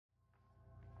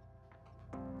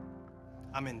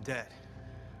I'm in debt.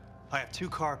 I have 2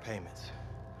 car payments,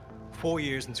 4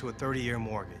 years into a 30-year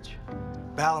mortgage,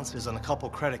 balances on a couple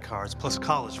credit cards, plus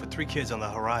college for 3 kids on the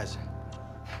horizon.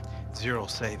 0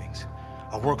 savings.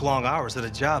 I work long hours at a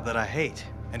job that I hate.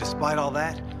 And despite all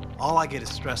that, all I get is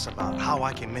stress about how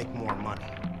I can make more money.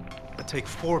 I take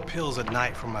 4 pills a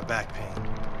night for my back pain.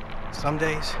 Some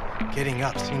days, getting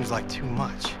up seems like too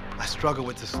much. I struggle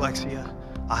with dyslexia.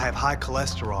 I have high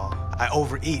cholesterol. I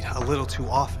overeat a little too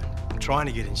often. I'm trying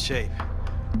to get in shape,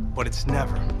 but it's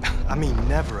never,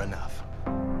 never enough.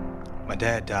 My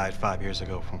dad died 5 years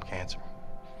ago from cancer.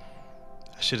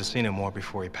 I should have seen him more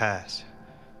before he passed.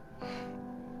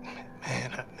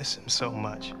 Man, I miss him so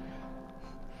much.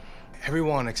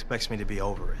 Everyone expects me to be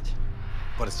over it,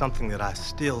 but it's something that I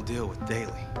still deal with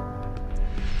daily.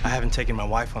 I haven't taken my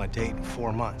wife on a date in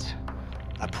 4 months.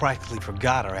 I practically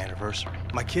forgot our anniversary.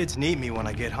 My kids need me when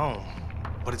I get home,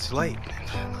 but it's late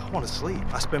and I want to sleep.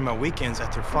 I spend my weekends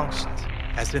at their functions,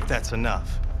 as if that's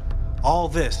enough. All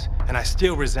this, and I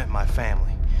still resent my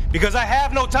family, because I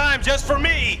have no time just for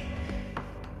me.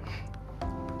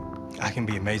 I can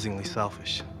be amazingly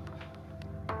selfish.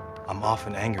 I'm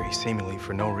often angry, seemingly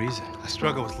for no reason. I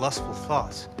struggle with lustful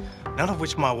thoughts, none of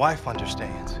which my wife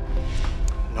understands.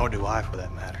 Nor do I, for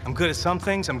that matter. I'm good at some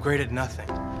things, I'm great at nothing.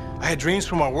 I had dreams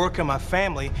for my work and my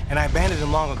family, and I abandoned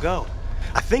them long ago.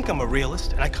 I think I'm a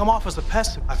realist, and I come off as a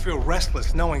pessimist. I feel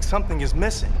restless knowing something is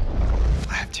missing.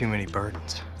 I have too many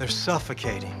burdens. They're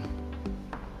suffocating.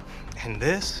 And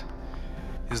this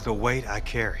is the weight I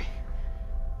carry.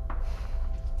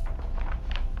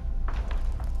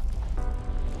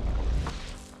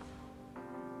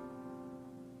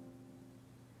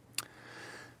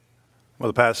 Well,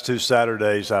 the past 2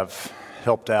 Saturdays, I've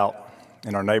helped out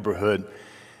in our neighborhood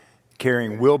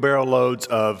carrying wheelbarrow loads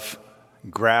of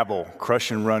gravel, crush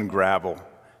and run gravel,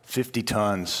 50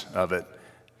 tons of it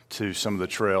to some of the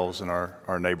trails in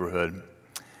our neighborhood.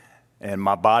 And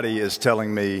my body is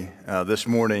telling me this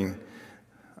morning,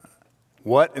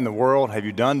 what in the world have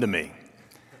you done to me?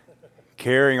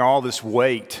 Carrying all this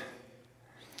weight.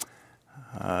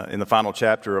 In the final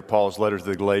chapter of Paul's letter to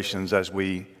the Galatians, as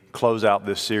we close out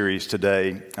this series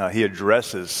today, he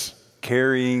addresses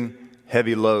carrying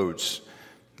heavy loads.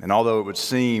 And although it would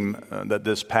seem that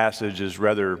this passage is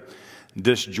rather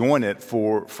disjointed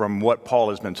from what Paul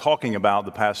has been talking about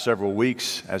the past several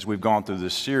weeks as we've gone through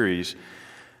this series,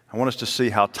 I want us to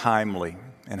see how timely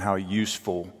and how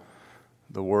useful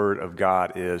the Word of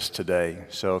God is today.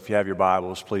 So if you have your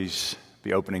Bibles, please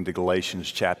be opening to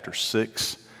Galatians chapter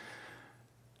 6,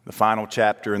 the final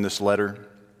chapter in this letter.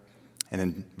 And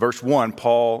in verse 1,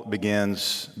 Paul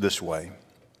begins this way.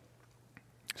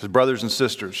 He says, brothers and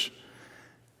sisters,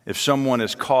 if someone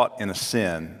is caught in a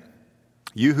sin,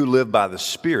 you who live by the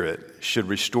Spirit should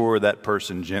restore that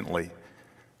person gently.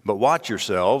 But watch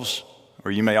yourselves,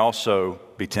 or you may also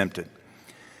be tempted.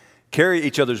 Carry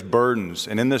each other's burdens,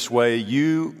 and in this way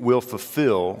you will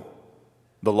fulfill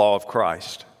the law of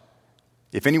Christ.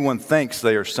 If anyone thinks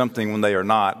they are something when they are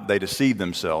not, they deceive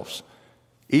themselves.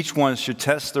 Each one should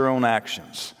test their own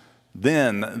actions.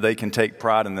 Then they can take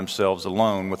pride in themselves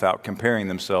alone without comparing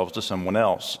themselves to someone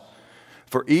else.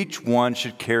 For each one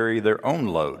should carry their own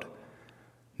load.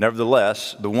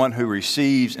 Nevertheless, the one who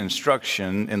receives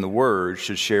instruction in the word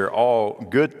should share all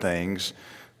good things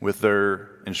with their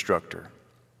instructor.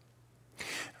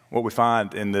 What we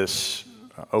find in this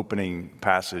opening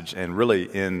passage, and really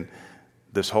in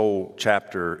this whole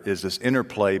chapter, is this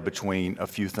interplay between a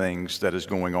few things that is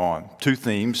going on. 2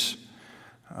 themes,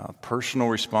 personal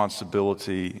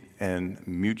responsibility and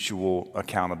mutual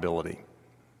accountability.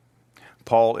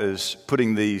 Paul is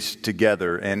putting these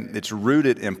together, and it's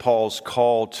rooted in Paul's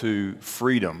call to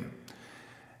freedom.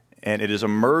 And it is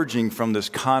emerging from this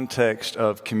context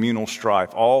of communal strife.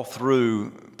 All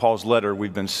through Paul's letter,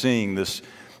 we've been seeing this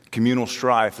communal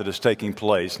strife that is taking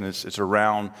place, and it's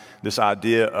around this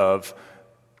idea of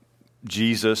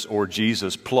Jesus or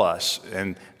Jesus plus.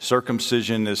 And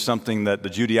circumcision is something that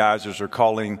the Judaizers are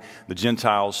calling the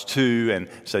Gentiles to, and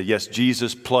say, yes,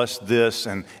 Jesus plus this.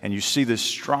 And you see this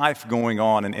strife going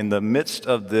on. And in the midst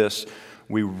of this,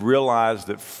 we realize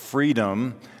that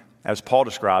freedom, as Paul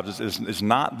describes it, is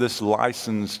not this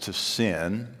license to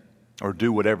sin or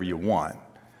do whatever you want,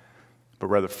 but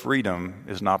rather freedom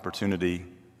is an opportunity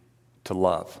to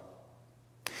love.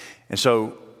 And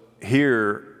so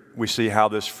here we see how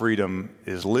this freedom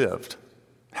is lived.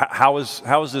 How is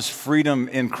this freedom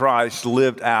in Christ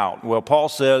lived out? Well, Paul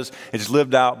says it's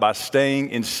lived out by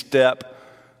staying in step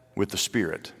with the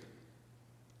Spirit.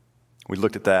 We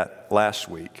looked at that last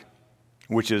week,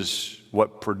 which is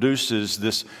what produces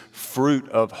this fruit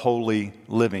of holy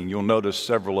living. You'll notice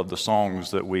several of the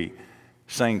songs that we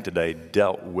sang today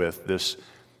dealt with this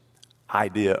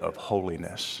idea of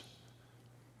holiness.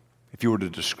 If you were to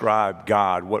describe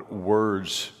God, what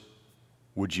words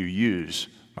would you use?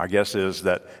 My guess is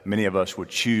that many of us would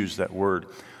choose that word,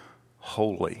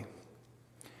 holy.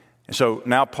 And so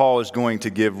now Paul is going to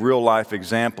give real-life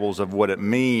examples of what it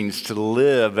means to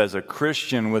live as a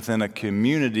Christian within a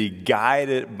community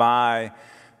guided by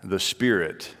the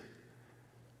Spirit.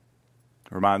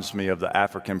 It reminds me of the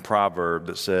African proverb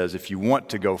that says, if you want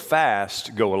to go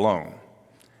fast, go alone.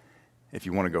 If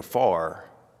you want to go far,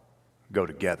 go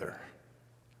together.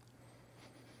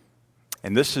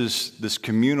 And this is this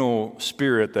communal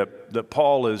spirit that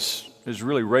Paul is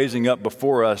really raising up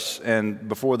before us and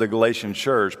before the Galatian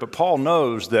church. But Paul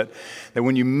knows that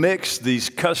when you mix these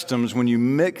customs, when you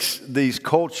mix these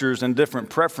cultures and different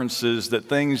preferences, that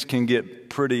things can get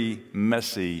pretty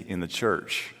messy in the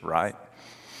church, right?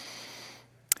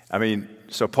 I mean,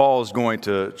 so Paul is going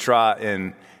to try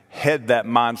and head that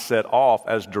mindset off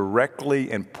as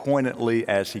directly and pointedly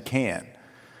as he can.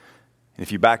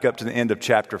 If you back up to the end of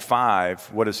chapter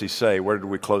 5, what does he say? Where did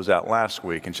we close out last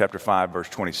week? In chapter 5, verse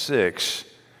 26,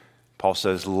 Paul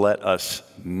says, let us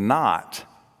not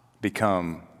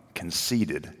become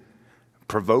conceited,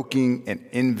 provoking and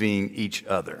envying each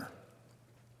other.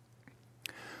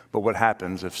 But what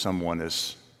happens if someone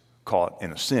is caught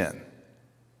in a sin?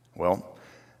 Well,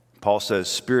 Paul says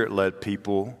Spirit-led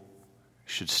people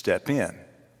should step in.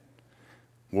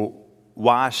 Well,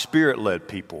 why Spirit-led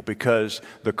people? Because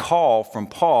the call from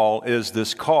Paul is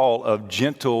this call of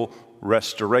gentle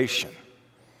restoration.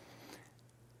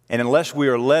 And unless we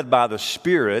are led by the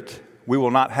Spirit, we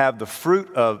will not have the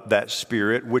fruit of that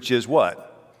Spirit, which is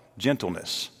what?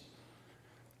 Gentleness.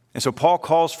 And so Paul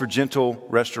calls for gentle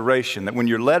restoration, that when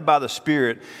you're led by the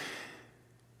Spirit,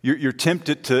 you're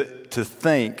tempted to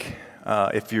think,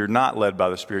 if you're not led by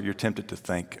the Spirit, you're tempted to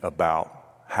think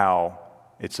about how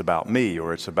it's about me,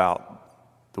 or it's about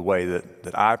the way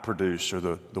that I produce, or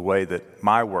the way that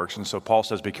my works. And so Paul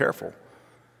says, be careful.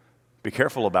 Be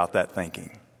careful about that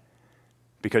thinking,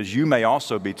 because you may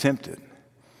also be tempted.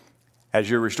 As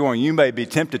you're restoring, you may be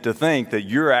tempted to think that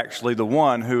you're actually the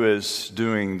one who is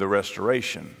doing the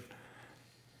restoration,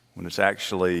 when it's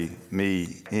actually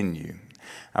me in you.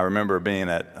 I remember being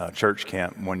at church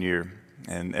camp one year,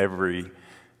 and every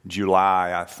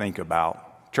July I think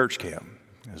about church camp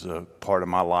as a part of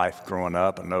my life growing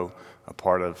up. I know a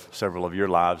part of several of your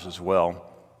lives as well.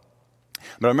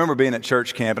 But I remember being at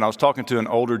church camp, and I was talking to an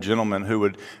older gentleman who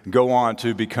would go on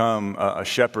to become a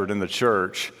shepherd in the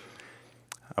church.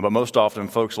 But most often,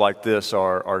 folks like this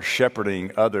are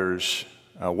shepherding others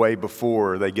way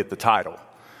before they get the title,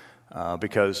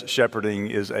 because shepherding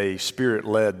is a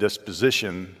Spirit-led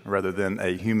disposition rather than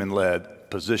a human-led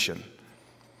position.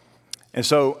 And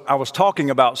so I was talking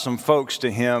about some folks to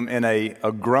him in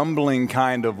a grumbling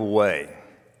kind of way.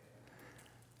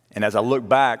 And as I look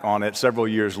back on it several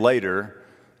years later,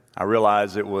 I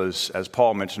realized it was, as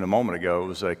Paul mentioned a moment ago, it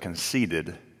was a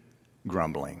conceited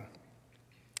grumbling.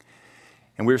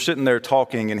 And we were sitting there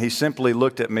talking, and he simply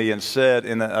looked at me and said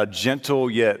in a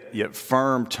gentle yet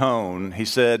firm tone, he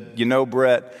said, you know,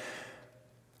 Brett,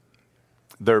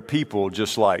 there are people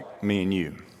just like me and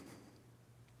you,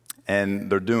 and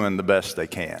they're doing the best they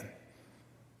can.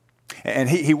 And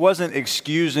he wasn't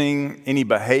excusing any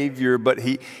behavior, but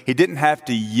he didn't have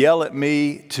to yell at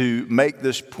me to make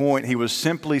this point. He was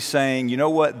simply saying, you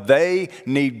know what, they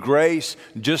need grace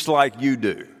just like you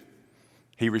do.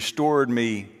 He restored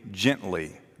me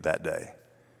gently that day.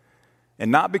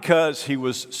 And not because he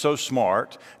was so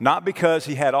smart, not because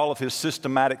he had all of his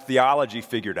systematic theology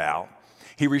figured out.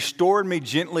 He restored me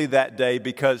gently that day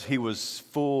because he was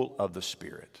full of the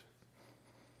Spirit.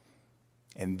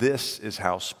 And this is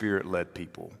how Spirit-led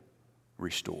people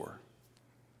restore.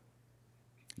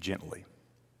 Gently.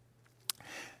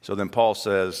 So then Paul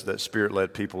says that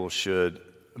Spirit-led people should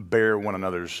bear one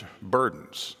another's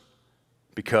burdens,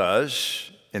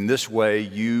 because in this way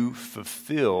you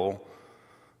fulfill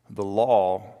the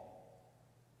law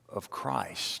of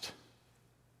Christ.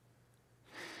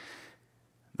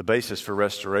 The basis for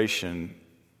restoration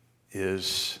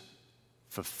is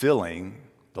fulfilling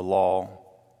the law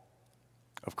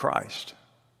of Christ,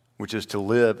 which is to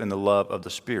live in the love of the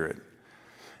Spirit.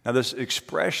 Now, this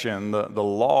expression, the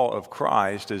law of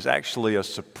Christ, is actually a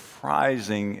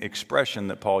surprising expression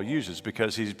that Paul uses,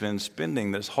 because he's been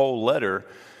spending this whole letter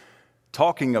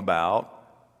talking about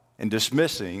and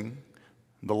dismissing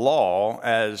the law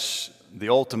as the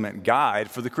ultimate guide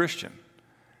for the Christian.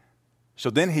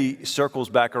 So then he circles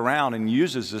back around and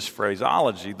uses this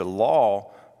phraseology, the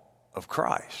law of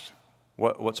Christ.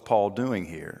 What's Paul doing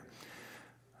here?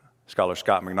 Scholar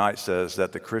Scott McKnight says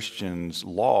that the Christian's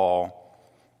law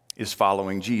is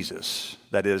following Jesus,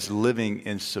 that is, living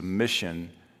in submission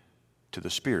to the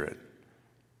Spirit,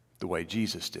 the way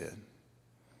Jesus did.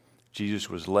 Jesus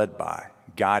was led by,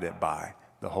 guided by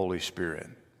the Holy Spirit.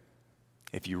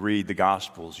 If you read the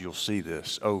Gospels, you'll see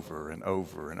this over and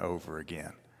over and over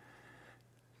again.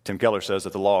 Tim Keller says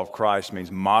that the law of Christ means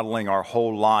modeling our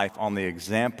whole life on the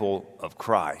example of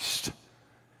Christ.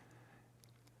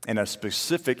 And a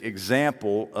specific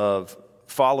example of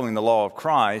following the law of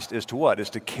Christ is to what?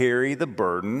 Is to carry the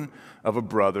burden of a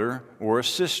brother or a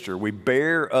sister. We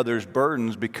bear others'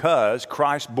 burdens because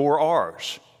Christ bore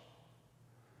ours.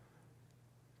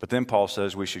 But then Paul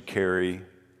says we should carry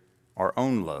our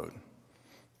own load.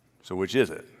 So which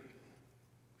is it?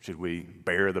 Should we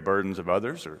bear the burdens of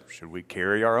others, or should we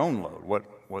carry our own load?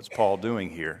 What's Paul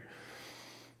doing here?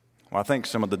 Well, I think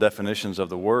some of the definitions of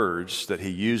the words that he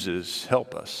uses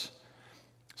help us.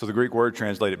 So the Greek word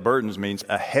translated burdens means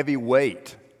a heavy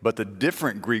weight, but the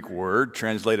different Greek word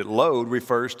translated load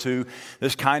refers to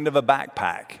this kind of a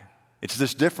backpack. It's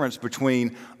this difference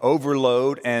between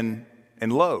overload and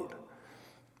load.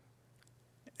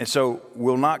 And so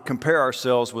we'll not compare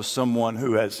ourselves with someone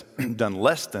who has done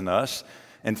less than us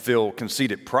and feel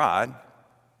conceited pride,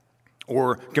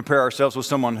 or compare ourselves with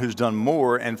someone who's done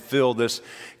more and feel this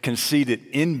conceited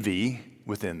envy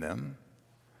within them.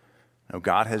 No,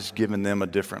 God has given them a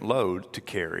different load to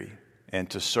carry and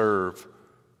to serve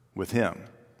with Him.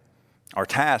 Our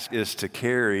task is to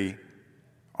carry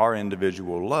our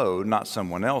individual load, not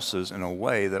someone else's, in a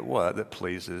way that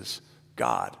pleases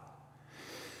God.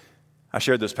 I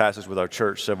shared this passage with our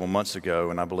church several months ago,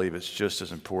 and I believe it's just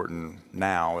as important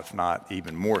now, if not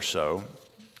even more so.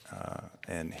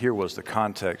 And here was the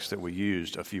context that we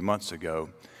used a few months ago,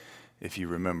 if you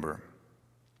remember.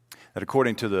 That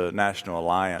according to the National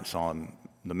Alliance on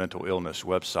the Mental Illness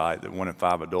website, that 1 in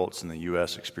 5 adults in the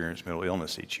U.S. experience mental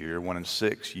illness each year. 1 in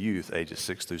 6 youth ages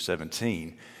 6 through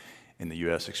 17 in the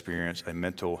U.S. experience a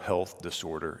mental health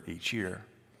disorder each year.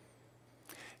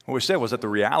 What we said was that the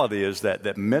reality is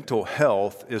that mental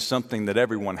health is something that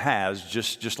everyone has,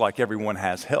 just like everyone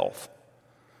has health.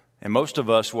 And most of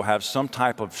us will have some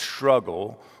type of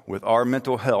struggle with our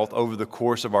mental health over the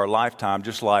course of our lifetime,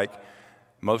 just like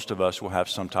most of us will have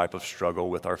some type of struggle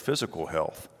with our physical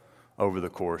health over the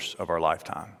course of our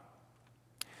lifetime.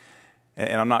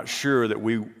 And I'm not sure that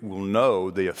we will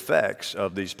know the effects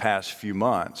of these past few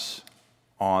months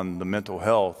on the mental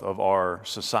health of our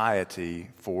society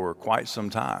for quite some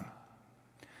time.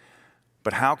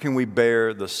 But how can we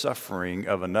bear the suffering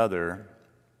of another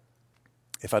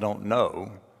if I don't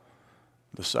know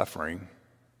the suffering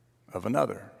of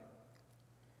another?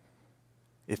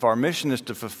 If our mission is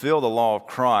to fulfill the law of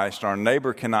Christ, our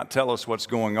neighbor cannot tell us what's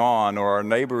going on, or our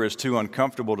neighbor is too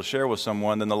uncomfortable to share with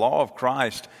someone, then the law of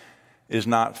Christ is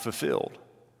not fulfilled.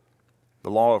 The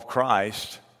law of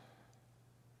Christ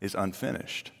is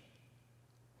unfinished.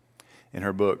 In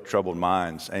her book, Troubled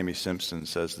Minds, Amy Simpson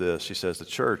says this. She says, the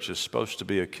church is supposed to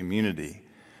be a community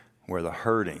where the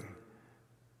hurting,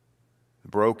 the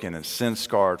broken, and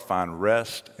sin-scarred find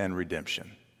rest and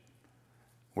redemption,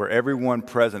 where everyone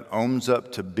present owns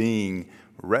up to being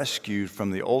rescued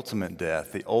from the ultimate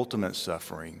death, the ultimate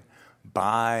suffering,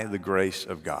 by the grace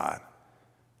of God.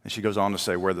 And she goes on to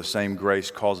say, where the same grace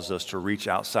causes us to reach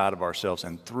outside of ourselves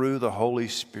and through the Holy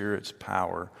Spirit's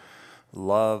power,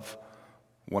 love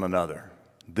one another.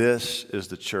 This is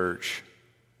the church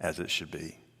as it should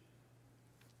be.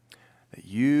 That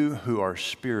you who are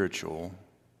spiritual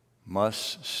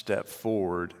must step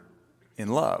forward in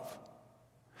love.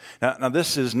 Now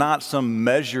this is not some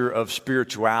measure of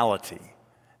spirituality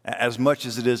as much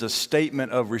as it is a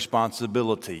statement of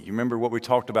responsibility. You remember what we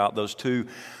talked about, those two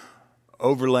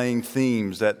overlaying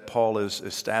themes that Paul is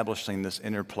establishing this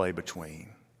interplay between.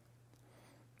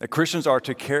 That Christians are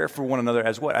to care for one another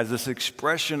as what? As this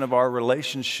expression of our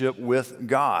relationship with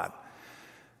God.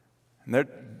 And that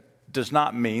does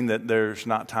not mean that there's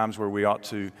not times where we ought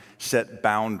to set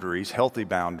boundaries, healthy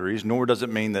boundaries, nor does it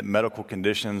mean that medical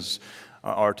conditions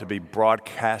are to be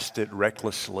broadcasted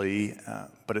recklessly,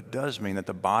 but it does mean that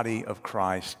the body of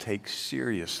Christ takes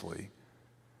seriously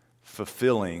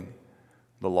fulfilling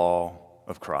the law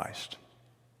of Christ.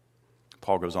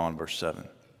 Paul goes on, verse 7.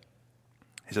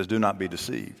 He says, do not be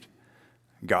deceived.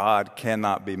 God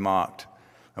cannot be mocked.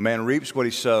 A man reaps what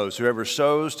he sows. Whoever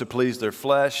sows to please their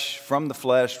flesh, from the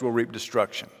flesh will reap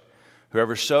destruction.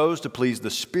 Whoever sows to please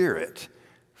the Spirit,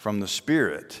 from the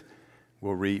Spirit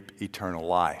will reap eternal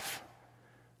life.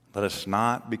 Let us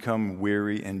not become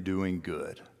weary in doing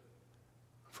good,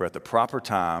 for at the proper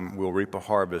time we'll reap a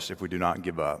harvest if we do not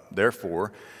give up.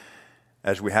 Therefore,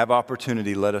 As we have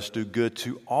opportunity, let us do good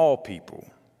to all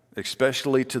people,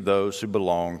 especially to those who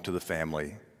belong to the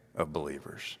family of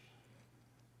believers.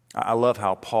 I love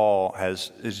how Paul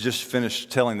is just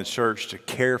finished telling the church to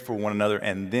care for one another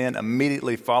and then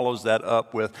immediately follows that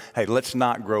up with, hey, let's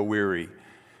not grow weary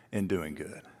in doing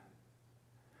good.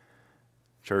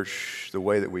 Church, the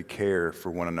way that we care for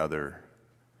one another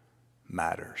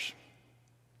matters.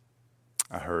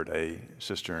 I heard a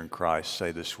sister in Christ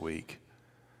say this week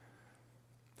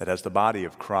that as the body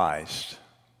of Christ,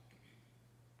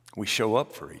 we show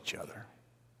up for each other.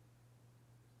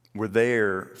 We're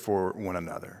there for one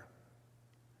another.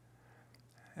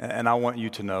 And I want you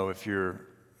to know, if you're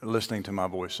listening to my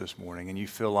voice this morning and you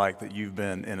feel like that you've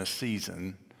been in a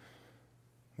season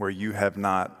where you have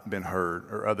not been heard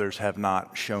or others have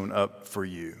not shown up for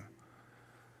you,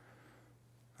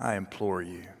 I implore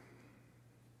you,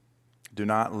 do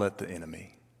not let the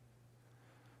enemy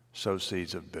sow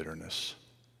seeds of bitterness.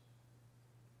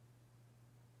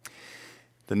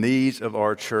 The needs of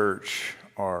our church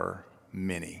are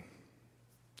many.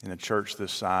 In a church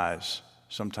this size,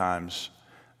 sometimes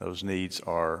those needs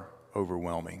are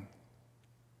overwhelming.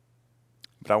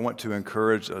 But I want to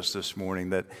encourage us this morning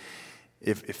that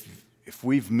if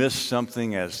we've missed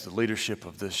something as the leadership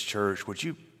of this church, would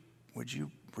you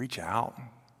reach out?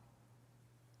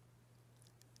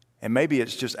 And maybe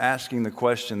it's just asking the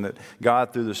question that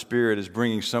God through the Spirit is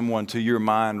bringing someone to your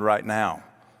mind right now.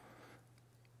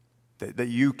 That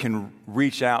you can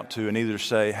reach out to and either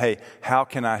say, hey, how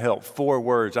can I help? 4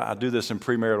 words. I do this in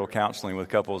premarital counseling with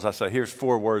couples. I say, here's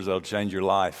 4 words that'll change your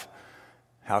life.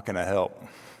 How can I help?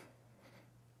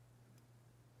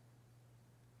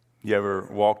 You ever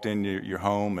walked in your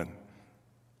home and,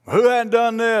 who hadn't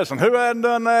done this and who hadn't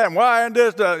done that and why hadn't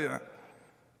this done?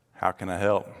 How can I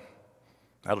help?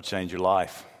 That'll change your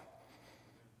life.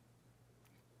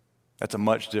 That's a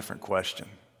much different question.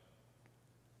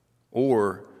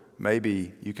 Or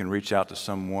maybe you can reach out to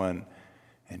someone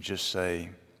and just say,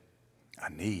 I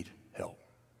need help.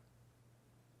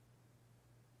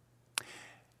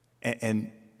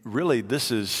 And really, this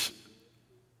is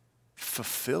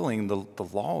fulfilling the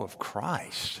law of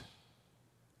Christ.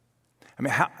 I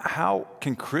mean, how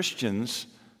can Christians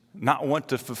not want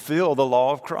to fulfill the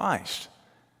law of Christ?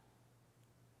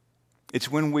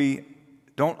 It's when we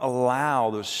don't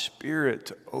allow the Spirit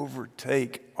to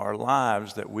overtake our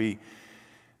lives that we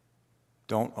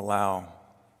don't allow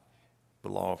the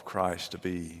law of Christ to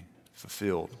be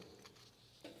fulfilled.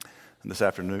 And this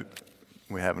afternoon,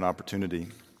 we have an opportunity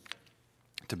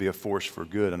to be a force for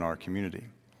good in our community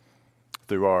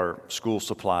through our school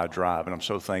supply drive. And I'm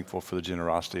so thankful for the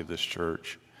generosity of this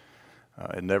church.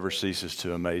 It never ceases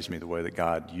to amaze me the way that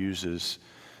God uses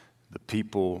the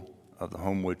people of the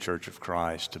Homewood Church of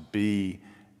Christ to be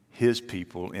His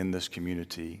people in this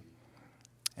community.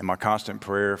 And my constant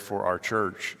prayer for our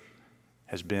church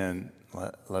has been,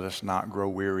 let us not grow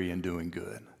weary in doing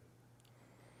good.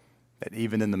 That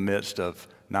even in the midst of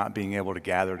not being able to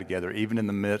gather together, even in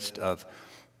the midst of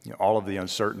all of the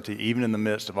uncertainty, even in the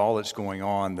midst of all that's going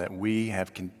on, that we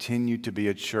have continued to be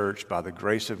a church by the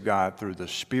grace of God through the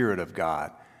Spirit of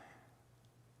God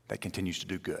that continues to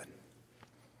do good.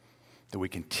 That we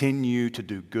continue to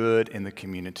do good in the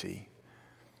community.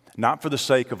 Not for the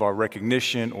sake of our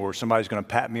recognition or somebody's going to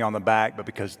pat me on the back, but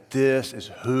because this is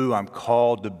who I'm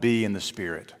called to be in the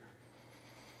Spirit.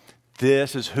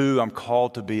 This is who I'm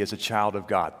called to be as a child of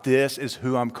God. This is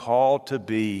who I'm called to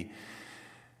be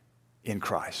in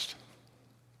Christ.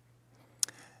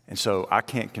 And so I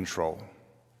can't control,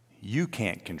 you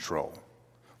can't control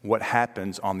what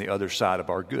happens on the other side of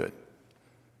our good.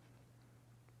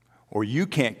 Or you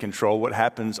can't control what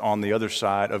happens on the other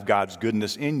side of God's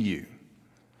goodness in you.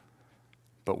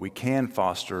 But we can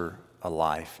foster a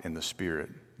life in the Spirit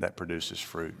that produces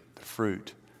fruit, the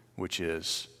fruit which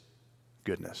is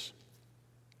goodness.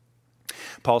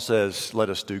 Paul says,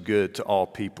 let us do good to all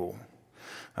people.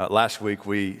 Last week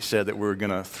we said that we were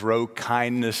going to throw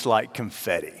kindness like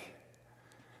confetti.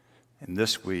 And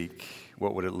this week,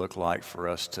 what would it look like for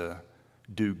us to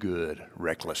do good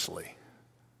recklessly?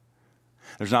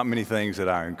 There's not many things that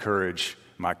I encourage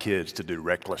my kids to do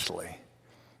recklessly.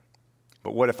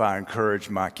 But what if I encourage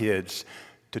my kids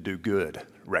to do good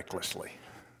recklessly?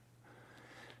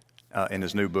 In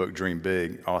his new book, Dream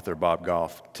Big, author Bob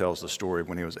Goff tells the story of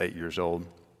when he was 8 years old.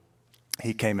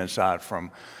 He came inside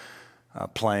from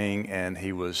playing, and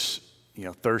he was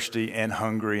thirsty and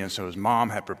hungry, and so his mom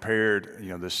had prepared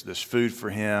this food for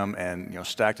him and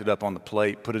stacked it up on the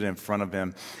plate, put it in front of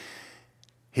him.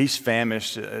 He's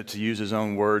famished, to use his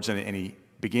own words, and he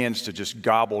begins to just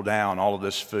gobble down all of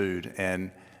this food.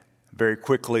 And Very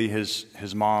quickly,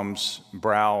 his mom's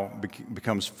brow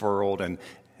becomes furrowed,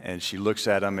 and she looks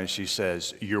at him and she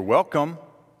says, "You're welcome."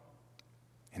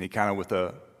 And he kind of, with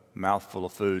a mouthful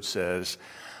of food, says,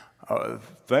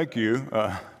 "Thank you.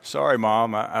 Sorry,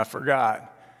 Mom, I forgot."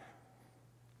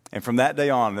 And from that day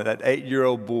on, that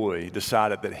 8-year-old boy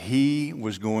decided that he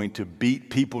was going to beat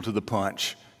people to the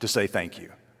punch to say thank you.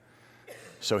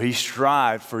 So he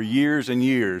strived for years and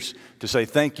years to say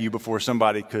thank you before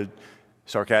somebody could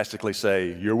sarcastically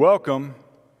say, "You're welcome."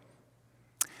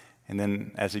 And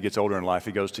then as he gets older in life,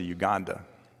 he goes to Uganda.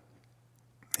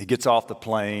 He gets off the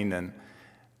plane, and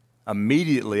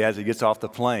immediately as he gets off the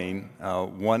plane,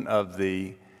 one of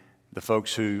the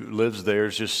folks who lives there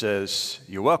just says,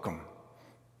 "You're welcome."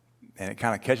 And it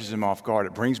kind of catches him off guard.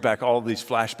 It brings back all of these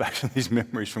flashbacks and these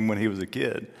memories from when he was a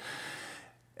kid.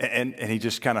 And he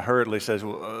just kind of hurriedly says,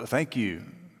 "Well, thank you."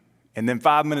 And then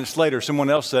 5 minutes later, someone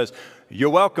else says, "You're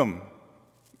welcome."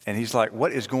 And he's like,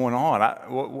 "What is going on?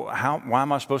 Why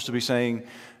am I supposed to be saying,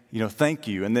 thank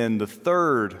you?" And then the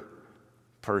third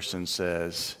person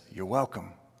says, "You're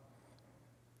welcome."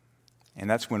 And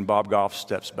that's when Bob Goff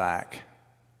steps back.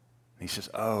 He says,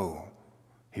 "Oh,"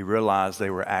 he realized they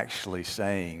were actually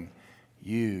saying,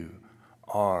 "You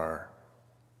are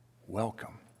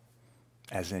welcome,"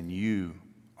 as in you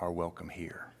are welcome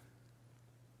here.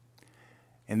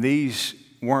 And these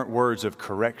weren't words of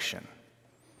correction.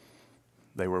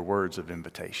 They were words of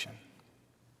invitation.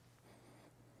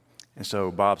 And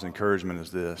so Bob's encouragement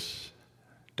is this: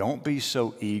 don't be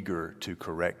so eager to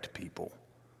correct people.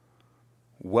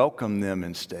 Welcome them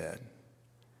instead.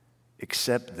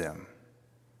 Accept them.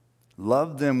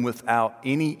 Love them without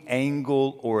any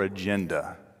angle or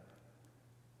agenda.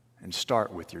 And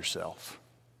start with yourself.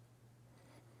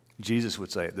 Jesus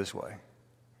would say it this way: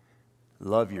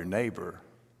 love your neighbor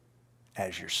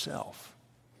as yourself.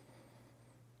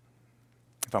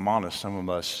 If I'm honest, some of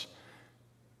us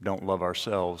don't love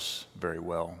ourselves very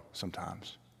well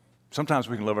sometimes. Sometimes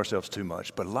we can love ourselves too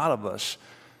much, but a lot of us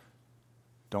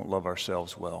don't love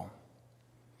ourselves well.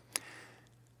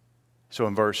 So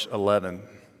in verse 11,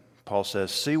 Paul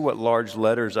says, "See what large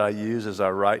letters I use as I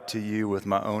write to you with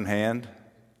my own hand."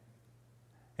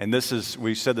 And this is,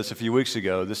 we said this a few weeks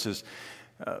ago, this is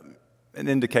an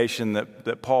indication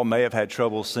that Paul may have had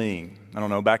trouble seeing. I don't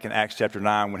know, back in Acts chapter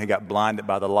 9 when he got blinded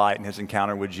by the light in his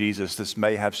encounter with Jesus, this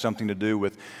may have something to do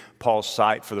with Paul's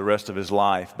sight for the rest of his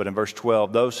life. But in verse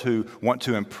 12, those who want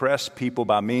to impress people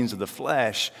by means of the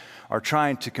flesh are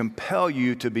trying to compel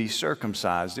you to be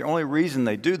circumcised. The only reason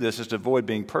they do this is to avoid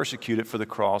being persecuted for the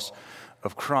cross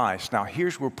of Christ. Now,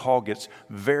 here's where Paul gets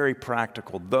very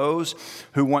practical. Those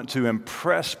who want to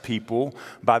impress people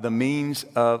by the means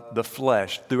of the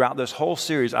flesh. Throughout this whole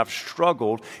series, I've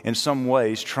struggled in some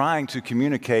ways trying to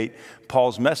communicate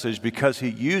Paul's message because he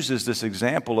uses this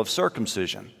example of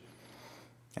circumcision.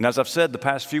 And as I've said the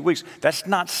past few weeks, that's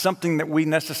not something that we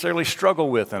necessarily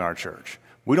struggle with in our church.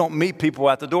 We don't meet people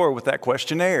at the door with that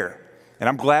questionnaire, and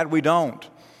I'm glad we don't.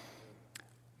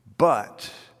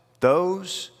 But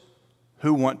those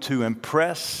who want to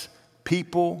impress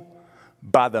people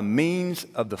by the means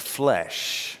of the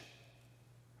flesh,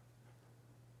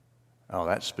 oh,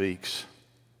 that speaks.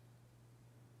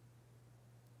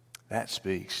 That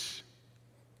speaks.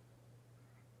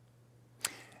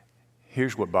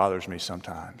 Here's what bothers me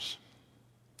sometimes,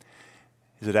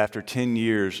 is that after 10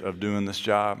 years of doing this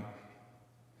job,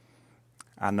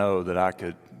 I know that I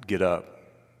could get up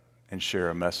and share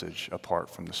a message apart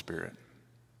from the Spirit.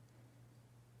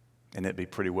 And it'd be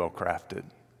pretty well crafted.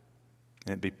 And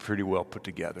it'd be pretty well put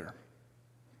together.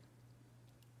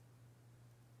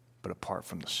 But apart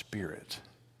from the Spirit,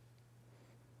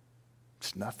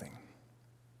 it's nothing.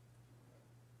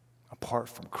 Apart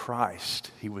from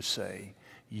Christ, he would say,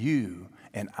 you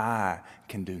and I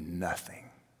can do nothing.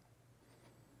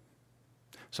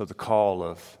 So the call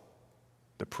of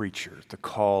the preacher, the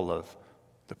call of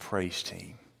the praise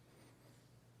team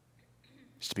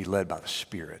is to be led by the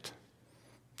Spirit.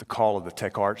 The call of the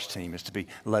Tech Arts team is to be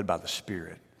led by the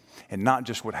Spirit. And not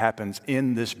just what happens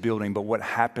in this building, but what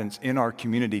happens in our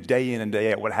community day in and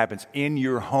day out, what happens in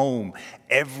your home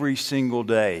every single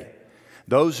day.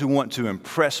 Those who want to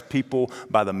impress people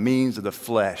by the means of the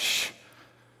flesh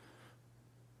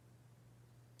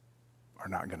are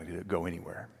not going to go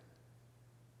anywhere.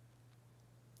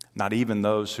 Not even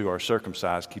those who are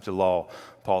circumcised keep the law,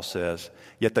 Paul says.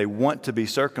 Yet they want to be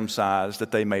circumcised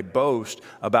that they may boast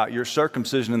about your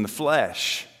circumcision in the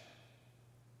flesh.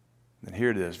 And here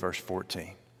it is, verse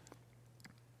 14.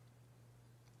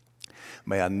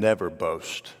 May I never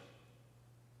boast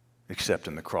except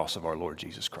in the cross of our Lord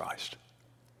Jesus Christ.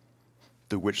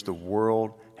 through which the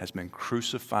world has been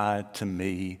crucified to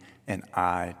me and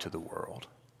I to the world.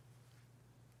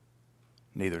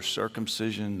 Neither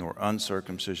circumcision nor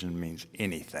uncircumcision means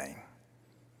anything.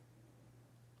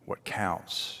 What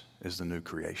counts is the new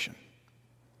creation.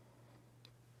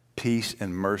 Peace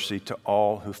and mercy to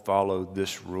all who follow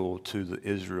this rule, to the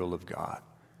Israel of God.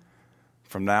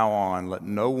 From now on, let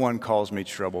no one cause me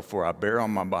trouble, for I bear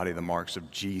on my body the marks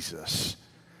of Jesus.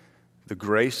 The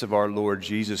grace of our Lord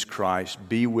Jesus Christ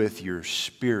be with your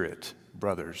spirit,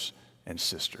 brothers and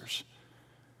sisters.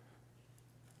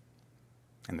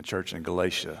 And the church in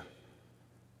Galatia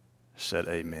said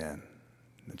amen.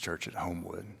 The church at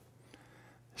Homewood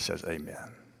says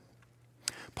amen.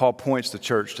 Paul points the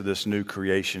church to this new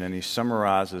creation, and he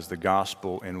summarizes the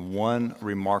gospel in one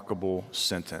remarkable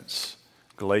sentence.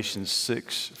 Galatians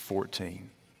 6:14.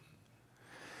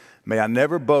 May I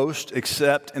never boast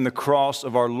except in the cross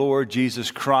of our Lord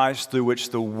Jesus Christ, through which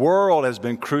the world has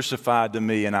been crucified to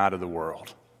me and I to the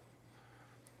world.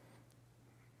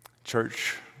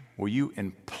 Church, will you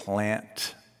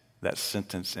implant that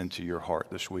sentence into your heart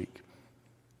this week?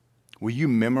 Will you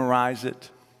memorize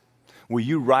it? Will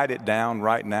you write it down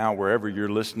right now wherever you're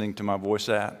listening to my voice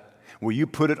at? Will you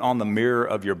put it on the mirror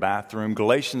of your bathroom?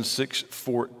 Galatians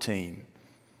 6:14.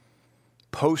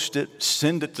 Post it,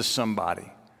 send it to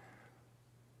somebody.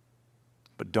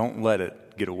 But don't let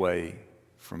it get away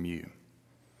from you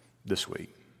this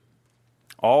week.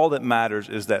 All that matters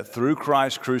is that through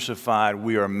Christ crucified,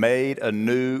 we are made a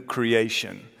new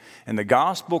creation. And the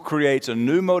gospel creates a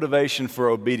new motivation for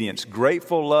obedience,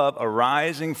 grateful love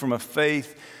arising from a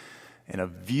faith and a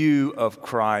view of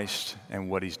Christ and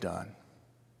what he's done.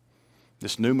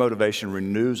 This new motivation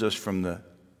renews us from the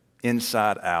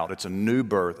inside out. It's a new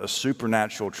birth, a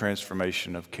supernatural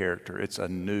transformation of character. It's a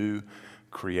new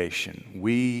creation.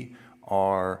 We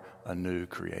are a new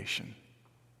creation.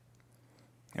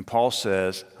 And Paul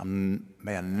says,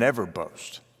 may I never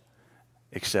boast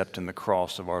except in the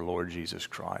cross of our Lord Jesus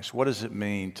Christ. What does it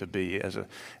mean to be, as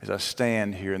I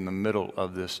stand here in the middle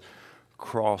of this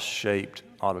cross-shaped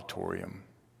auditorium?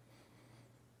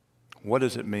 What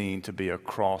does it mean to be a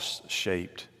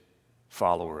cross-shaped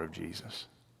follower of Jesus?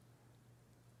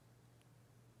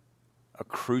 A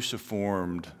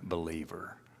cruciformed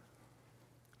believer,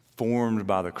 formed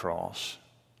by the cross.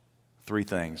 Three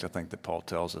things I think that Paul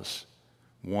tells us.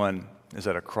 One is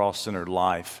that a cross-centered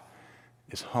life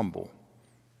is humble,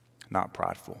 not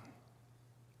prideful.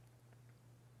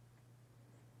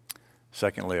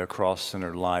 Secondly, a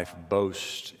cross-centered life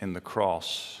boasts in the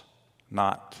cross,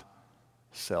 not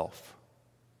self.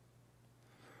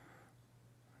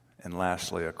 And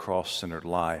lastly, a cross-centered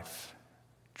life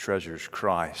treasures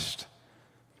Christ,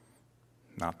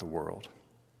 not the world.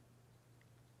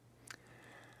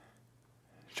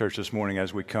 Church, this morning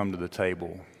as we come to the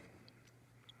table,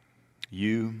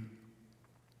 you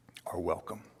are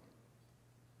welcome.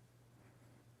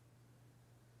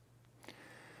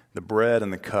 The bread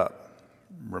and the cup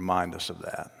remind us of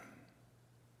that.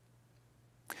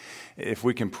 If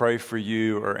we can pray for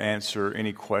you or answer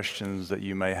any questions that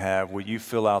you may have, will you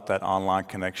fill out that online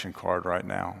connection card right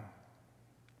now?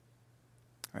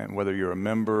 And whether you're a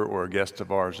member or a guest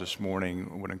of ours this morning,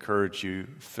 I would encourage you,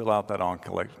 fill out that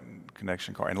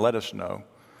connection card and let us know.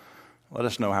 Let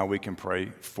us know how we can pray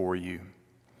for you.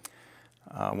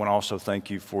 I want to also thank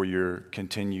you for your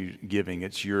continued giving.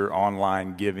 It's your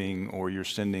online giving or your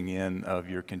sending in of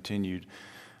your continued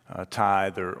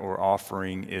tithe or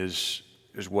offering is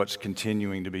what's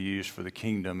continuing to be used for the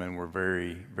kingdom, and we're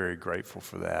very, very grateful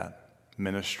for that.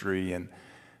 Ministry and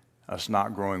us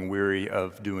not growing weary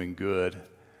of doing good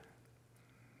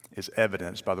is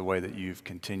evidenced by the way that you've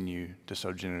continued to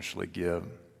so generously give.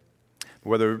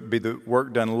 Whether it be the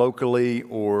work done locally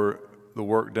or the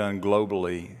work done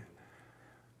globally,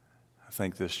 I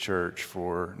thank this church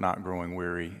for not growing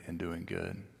weary and doing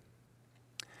good.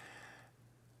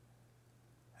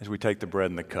 As we take the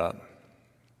bread and the cup,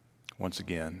 once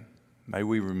again, may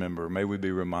we remember, may we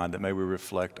be reminded, may we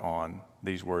reflect on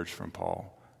these words from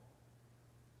Paul.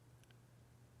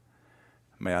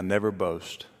 May I never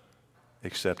boast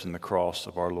except in the cross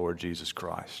of our Lord Jesus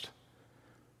Christ,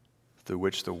 through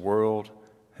which the world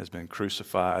has been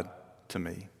crucified to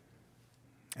me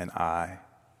and I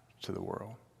to the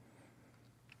world.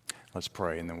 Let's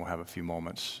pray, and then we'll have a few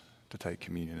moments to take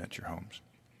communion at your homes.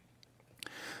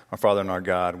 Our Father and our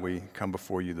God, we come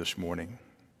before you this morning.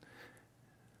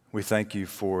 We thank you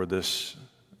for this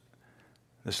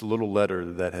little letter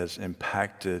that has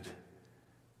impacted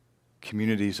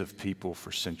communities of people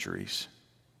for centuries,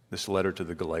 this letter to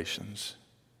the Galatians.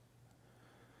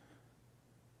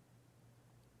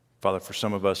 Father, for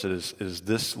some of us, it is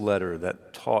this letter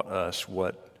that taught us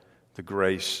what the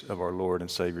grace of our Lord and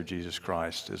Savior Jesus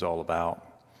Christ is all about.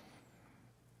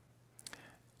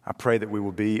 I pray that we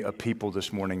will be a people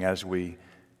this morning as we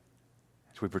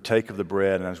partake of the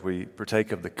bread and as we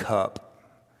partake of the cup,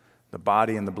 the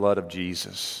body and the blood of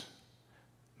Jesus.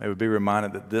 May we be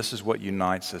reminded that this is what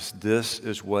unites us. This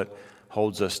is what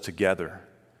holds us together.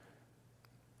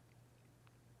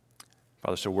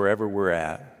 Father, so wherever we're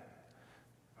at,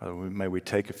 Father, may we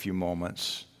take a few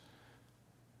moments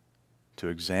to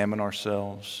examine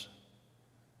ourselves,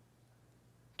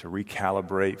 to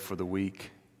recalibrate for the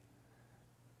week,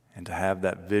 and to have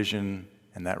that vision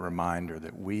and that reminder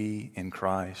that we in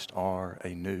Christ are a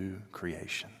new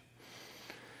creation.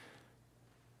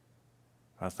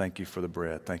 I thank you for the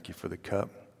bread. Thank you for the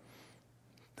cup.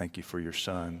 Thank you for your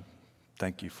Son.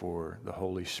 Thank you for the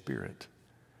Holy Spirit.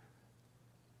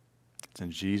 It's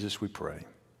in Jesus we pray.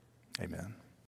 Amen.